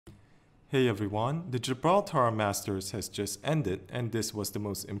Hey everyone, the Gibraltar Masters has just ended and this was the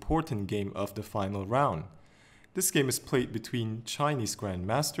most important game of the final round. This game is played between Chinese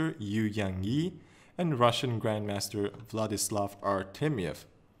Grandmaster Yu Yangyi and Russian Grandmaster Vladislav Artemiev,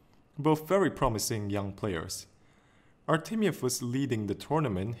 both very promising young players. Artemiev was leading the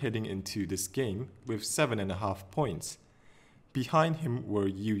tournament heading into this game with 7.5 points. Behind him were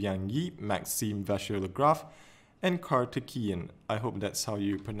Yu Yangyi, Maxim Vachier-Lagrave, and Karthikeyan, I hope that's how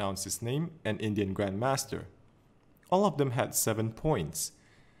you pronounce his name, an Indian Grandmaster. All of them had 7 points.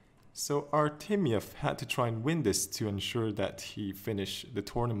 So Artemiev had to try and win this to ensure that he finished the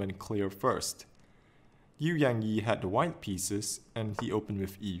tournament clear first. Yu Yangyi had the white pieces and he opened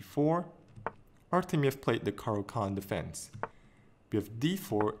with e4. Artemiev played the Caro-Kann defense. We have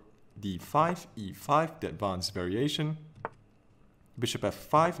d4, d5, e5, the advanced variation. Bishop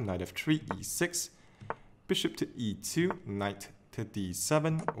f5, knight f3, e6. Bishop to e2, knight to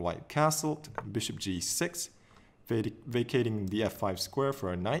d7, white castled, bishop g6, vacating the f5 square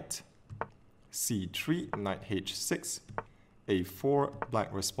for a knight, c3, knight h6, a4,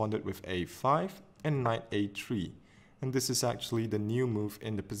 black responded with a5, and knight a3. And this is actually the new move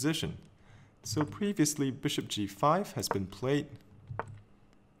in the position. So previously bishop g5 has been played.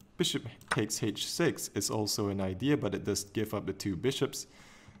 Bishop takes h6 is also an idea, but it does give up the 2 bishops,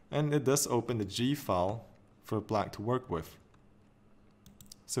 and it does open the g file for black to work with.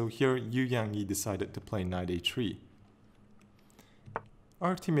 So here Yu Yangyi decided to play knight a3.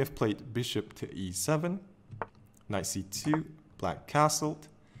 Artemiev played bishop to e7, knight c2, black castled,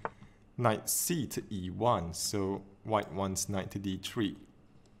 knight c to e1, so white wants knight to d3.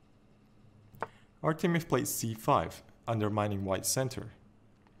 Artemiev played c5, undermining white's center.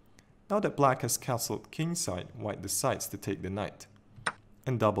 Now that black has castled kingside, white decides to take the knight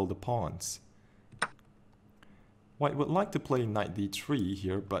and double the pawns. White would like to play knight d3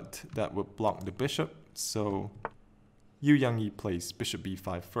 here, but that would block the bishop, so Yu Yangyi plays bishop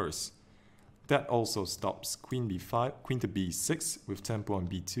b5 first. That also stops queen b5, queen to b6 with tempo on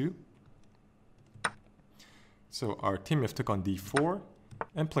b2. So Artemiev took on d4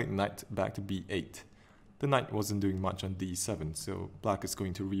 and played knight back to b8. The knight wasn't doing much on d7, so black is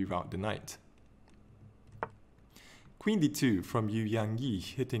going to reroute the knight. Queen d2 from Yu Yangyi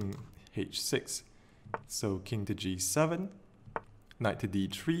hitting h6. So king to g7, knight to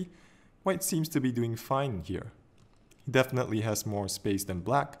d3. White seems to be doing fine here. He definitely has more space than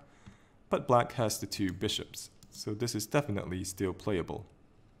black, but black has the 2 bishops, so this is definitely still playable.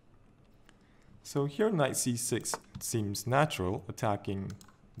 So here knight c6 seems natural, attacking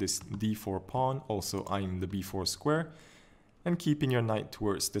this d4 pawn, also eyeing the b4 square, and keeping your knight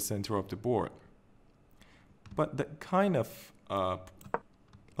towards the center of the board. But that kind of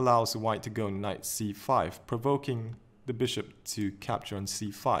allows white to go knight c5, provoking the bishop to capture on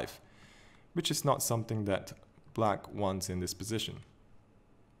c5, which is not something that black wants in this position.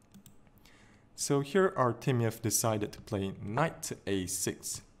 So here Artemiev decided to play knight to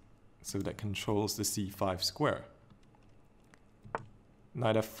a6, so that controls the c5 square.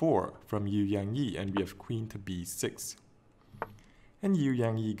 Knight f4 from Yu Yangyi, and we have queen to b6. And Yu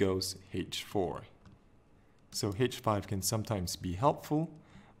Yangyi goes h4. So h5 can sometimes be helpful,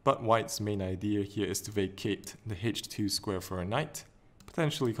 but white's main idea here is to vacate the h2 square for a knight,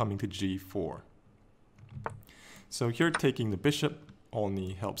 potentially coming to g4. So here taking the bishop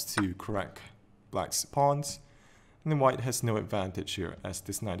only helps to correct black's pawns, and then white has no advantage here as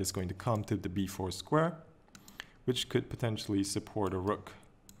this knight is going to come to the b4 square, which could potentially support a rook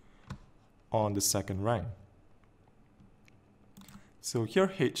on the second rank. So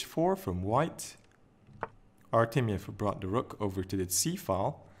here h4 from white. Artemiev brought the rook over to the c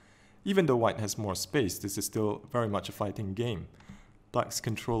file. Even though white has more space, this is still very much a fighting game. Black's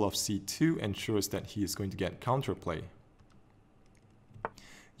control of c2 ensures that he is going to get counterplay.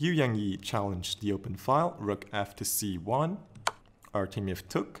 Yu Yangyi challenged the open file, rook f to c1. Artemiev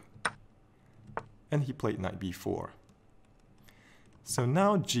took, and he played knight b4. So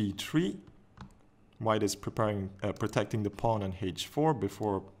now g3. White is protecting the pawn on h4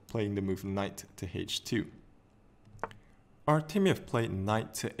 before playing the move knight to h2. Artemiev played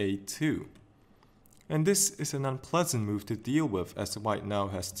knight to a2. And this is an unpleasant move to deal with as white now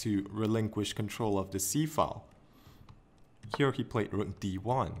has to relinquish control of the c file. Here he played rook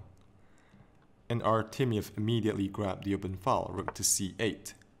d1. And Artemiev immediately grabbed the open file, rook to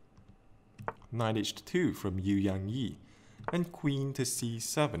c8. Knight h2 from Yu Yangyi, and queen to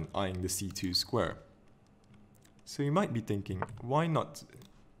c7, eyeing the c2 square. So you might be thinking, why not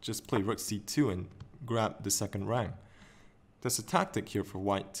just play rook c2 and grab the second rank? There's a tactic here for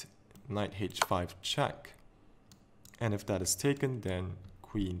white, knight h5 check. And if that is taken, then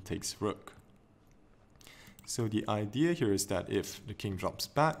queen takes rook. So the idea here is that if the king drops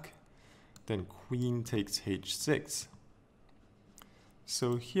back, then queen takes h6.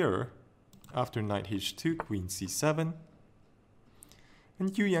 So here, after knight h2, queen c7,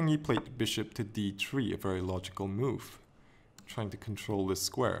 and Yu Yangyi played bishop to d3, a very logical move, trying to control the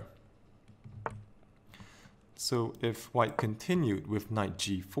square. So if white continued with knight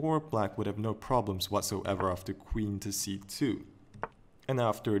g4, black would have no problems whatsoever after queen to c2. And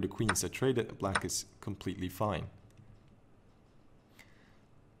after the queens are traded, black is completely fine.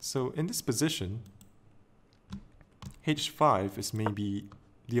 So in this position, h5 is maybe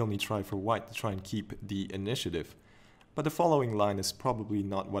the only try for white to try and keep the initiative. But the following line is probably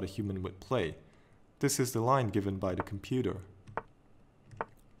not what a human would play. This is the line given by the computer.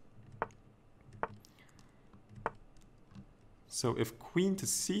 So if queen to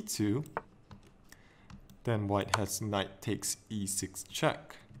c2, then white has knight takes e6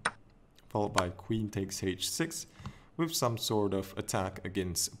 check, followed by queen takes h6 with some sort of attack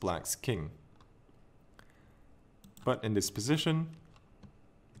against black's king. But in this position,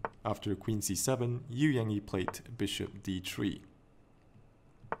 after queen c7, Yu Yangyi played bishop d3.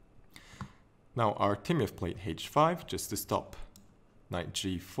 Now Artemiev played h5 just to stop knight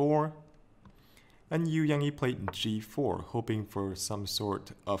g4, and Yu Yangyi played g4, hoping for some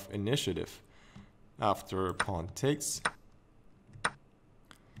sort of initiative. After pawn takes,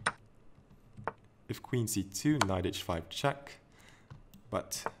 if queen c2, knight h5 check,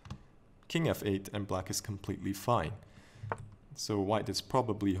 but king f8 and black is completely fine. So white is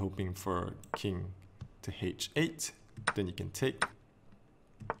probably hoping for king to h8, then you can take,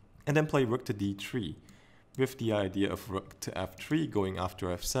 and then play rook to d3, with the idea of rook to f3 going after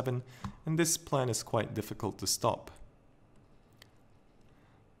f7, and this plan is quite difficult to stop.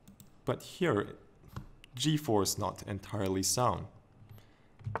 But here, g4 is not entirely sound.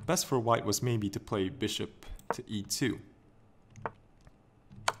 Best for white was maybe to play bishop to e2.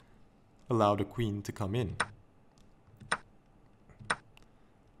 Allow the queen to come in.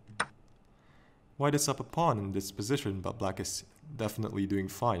 White is up a pawn in this position, but black is definitely doing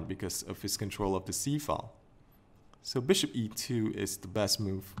fine because of his control of the c-file. So bishop e2 is the best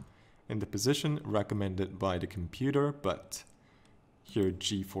move in the position recommended by the computer, but here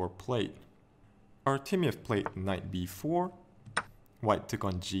g4 played. Artemiev played knight b4, white took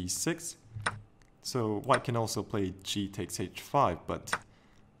on g6, so white can also play g takes h5, but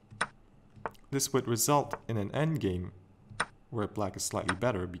this would result in an endgame where black is slightly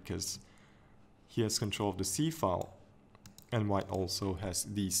better because he has control of the c-file, and white also has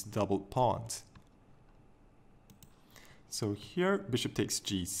these doubled pawns. So here, bishop takes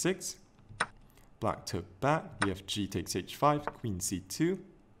g6, black took back, we have g takes h5, queen c2,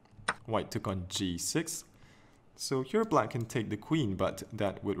 white took on g6. So here black can take the queen, but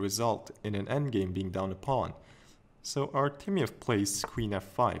that would result in an endgame being down a pawn. So Artemiev plays queen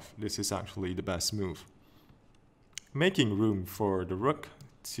f5. This is actually the best move, making room for the rook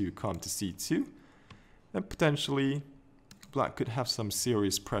to come to c2, and potentially black could have some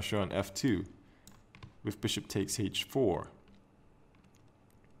serious pressure on f2 with bishop takes h4.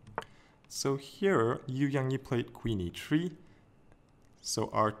 So here Yu Yangyi played queen e3, so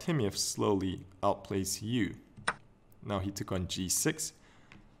Artemiev slowly outplays Yu. Now he took on g6,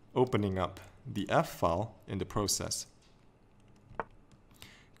 opening up the f-file in the process.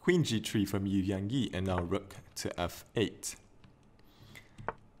 Queen g3 from Yu Yangyi, and now rook to f8.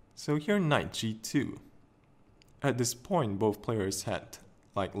 So here knight g2. At this point, both players had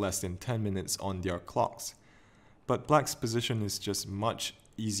like less than 10 minutes on their clocks, but black's position is just much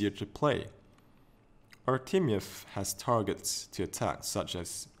easier to play. Artemiev has targets to attack such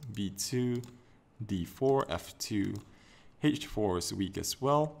as b2, d4, f2, h4 is weak as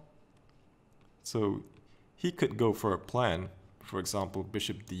well. So he could go for a plan, for example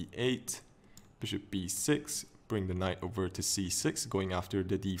bishop d8, bishop b6, bring the knight over to c6 going after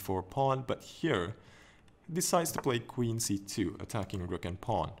the d4 pawn, but here he decides to play queen c2, attacking rook and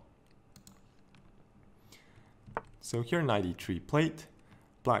pawn. So here knight e3 played,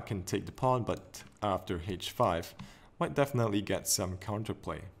 black can take the pawn, but after h5, white definitely gets some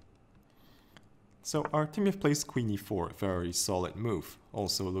counterplay. So Artemiev plays queen e4, very solid move,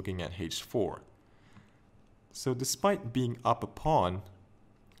 also looking at h4. So despite being up a pawn,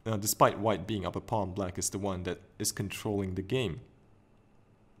 despite white being up a pawn, black is the one that is controlling the game.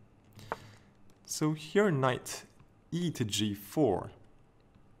 So here knight e to g4.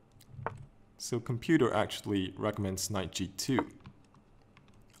 So computer actually recommends knight g2.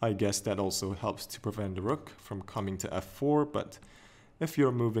 I guess that also helps to prevent the rook from coming to f4, but if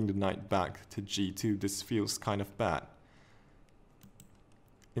you're moving the knight back to g2, this feels kind of bad.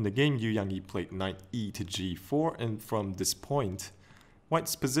 In the game, Yu Yangyi played knight e to g4, and from this point,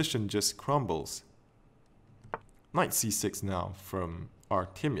 white's position just crumbles. Knight c6 now from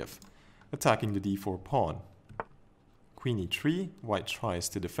Artemiev, attacking the d4 pawn. Queen e3, white tries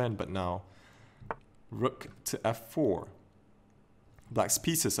to defend, but now rook to f4. Black's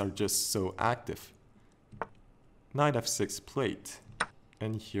pieces are just so active. Knight f6 played,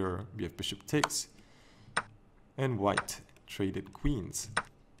 and here we have bishop takes, and white traded queens.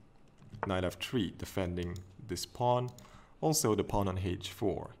 Knight f3 defending this pawn, also the pawn on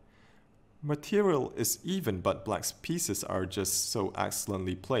h4. Material is even, but black's pieces are just so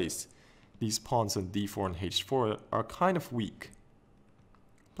excellently placed. These pawns on d4 and h4 are kind of weak.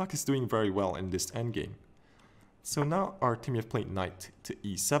 Black is doing very well in this endgame. So now Artemiev played knight to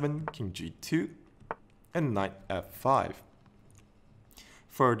e7, king g2, and knight f5.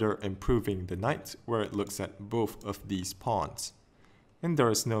 Further improving the knight, where it looks at both of these pawns. And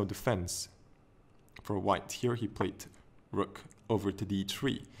there is no defense. For white here, he played rook over to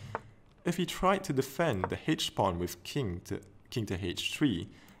d3. If he tried to defend the h pawn with king to h3,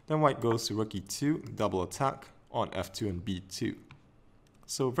 then white goes to rook e2, double attack on f2 and b2.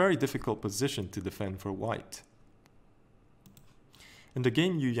 So very difficult position to defend for white. In the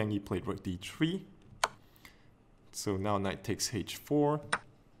game, Yu Yangyi played rook d3. So now knight takes h4.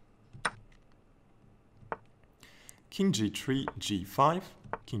 King g3, g5.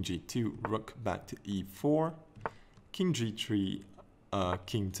 King g2, rook back to e4. King g3,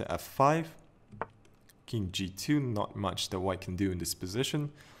 king to f5. King g2, not much that white can do in this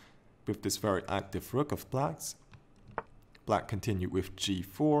position with this very active rook of black's. Black continued with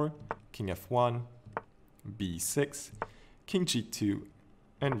g4, king f1, b6, king g2,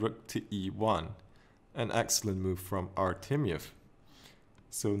 and rook to e1. An excellent move from Artemiev.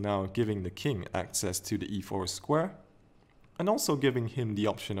 So now giving the king access to the e4 square, and also giving him the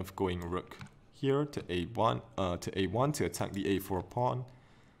option of going rook here to a1 to attack the a4 pawn.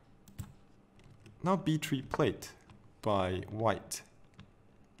 Now b3 played by white,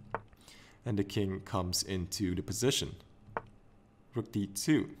 and the king comes into the position. Rook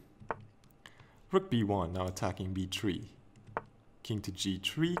d2, rook b1, now attacking b3, king to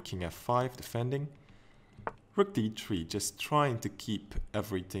g3, king f5 defending, rook d3, just trying to keep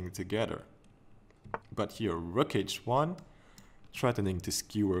everything together. But here rook h1, threatening to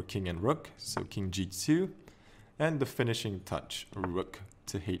skewer king and rook, so king g2, and the finishing touch, rook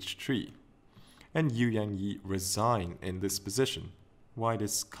to h3. And Yu Yangyi resign in this position. White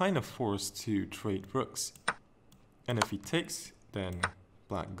is kind of forced to trade rooks. And if he takes, then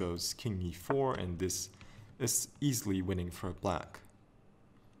black goes king e4, and this is easily winning for black.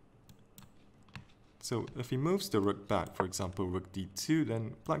 So if he moves the rook back, for example rook d2,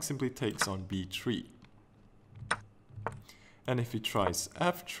 then black simply takes on b3. And if he tries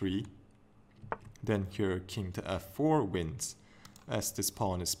f3, then here king to f4 wins, as this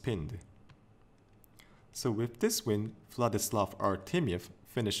pawn is pinned. So with this win, Vladislav Artemiev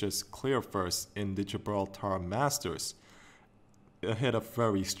finishes clear first in the Gibraltar Masters, ahead of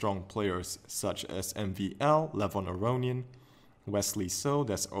very strong players such as MVL, Levon Aronian, Wesley So,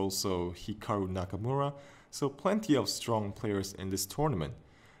 that's also Hikaru Nakamura, so plenty of strong players in this tournament.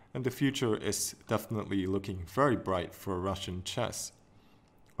 And the future is definitely looking very bright for Russian chess.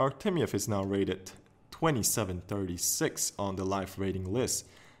 Artemiev is now rated 2736 on the live rating list,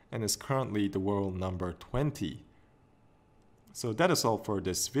 and is currently the world number 20. So that is all for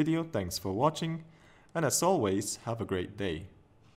this video. Thanks for watching, and as always, have a great day.